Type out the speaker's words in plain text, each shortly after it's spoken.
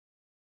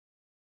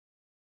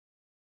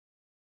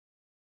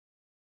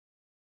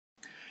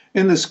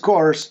In this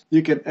course,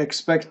 you can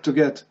expect to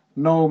get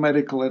no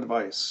medical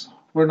advice.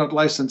 We're not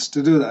licensed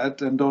to do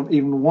that and don't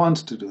even want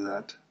to do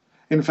that.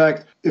 In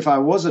fact, if I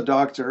was a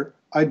doctor,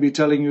 I'd be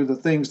telling you the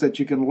things that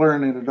you can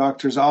learn in a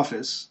doctor's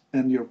office,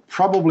 and you're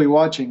probably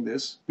watching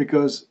this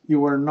because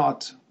you are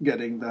not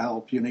getting the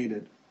help you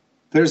needed.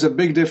 There's a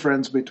big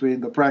difference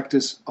between the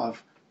practice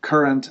of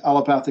current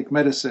allopathic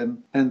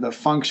medicine and the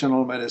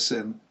functional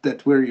medicine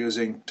that we're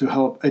using to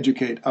help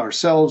educate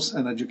ourselves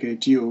and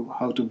educate you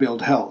how to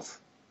build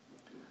health.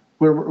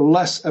 We're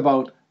less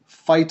about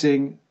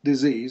fighting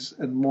disease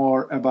and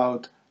more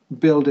about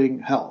building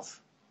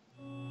health.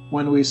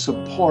 When we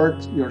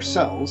support your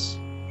cells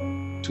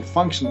to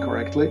function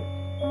correctly,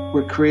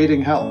 we're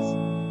creating health.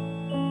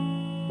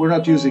 We're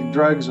not using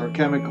drugs or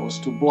chemicals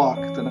to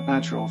block the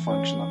natural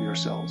function of your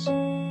cells.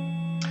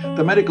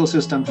 The medical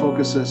system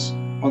focuses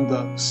on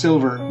the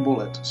silver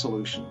bullet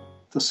solution.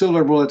 The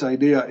silver bullet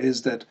idea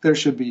is that there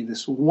should be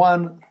this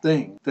one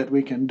thing that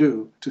we can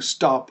do to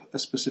stop a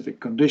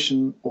specific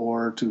condition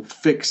or to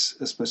fix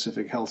a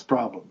specific health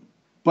problem.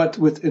 But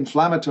with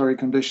inflammatory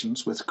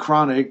conditions, with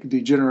chronic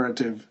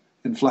degenerative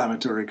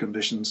inflammatory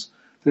conditions,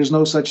 there's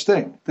no such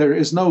thing. There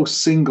is no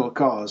single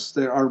cause.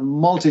 There are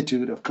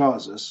multitude of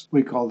causes,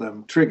 we call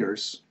them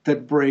triggers,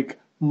 that break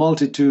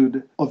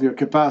multitude of your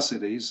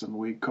capacities, and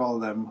we call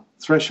them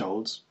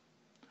thresholds.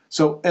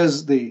 So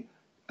as the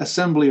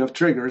assembly of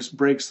triggers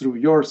breaks through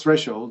your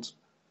thresholds,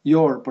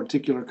 your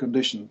particular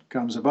condition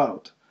comes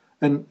about.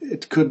 And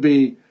it could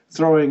be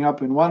throwing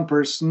up in one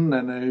person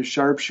and a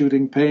sharp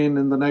shooting pain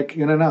in the neck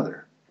in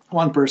another.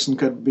 One person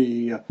could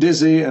be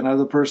dizzy,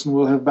 another person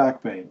will have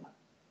back pain.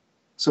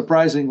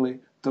 Surprisingly,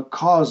 the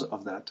cause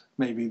of that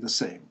may be the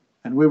same.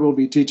 And we will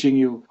be teaching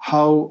you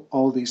how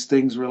all these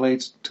things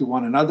relate to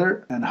one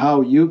another and how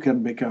you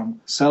can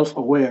become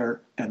self-aware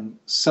and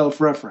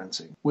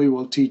self-referencing. We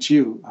will teach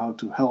you how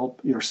to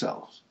help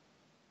yourselves.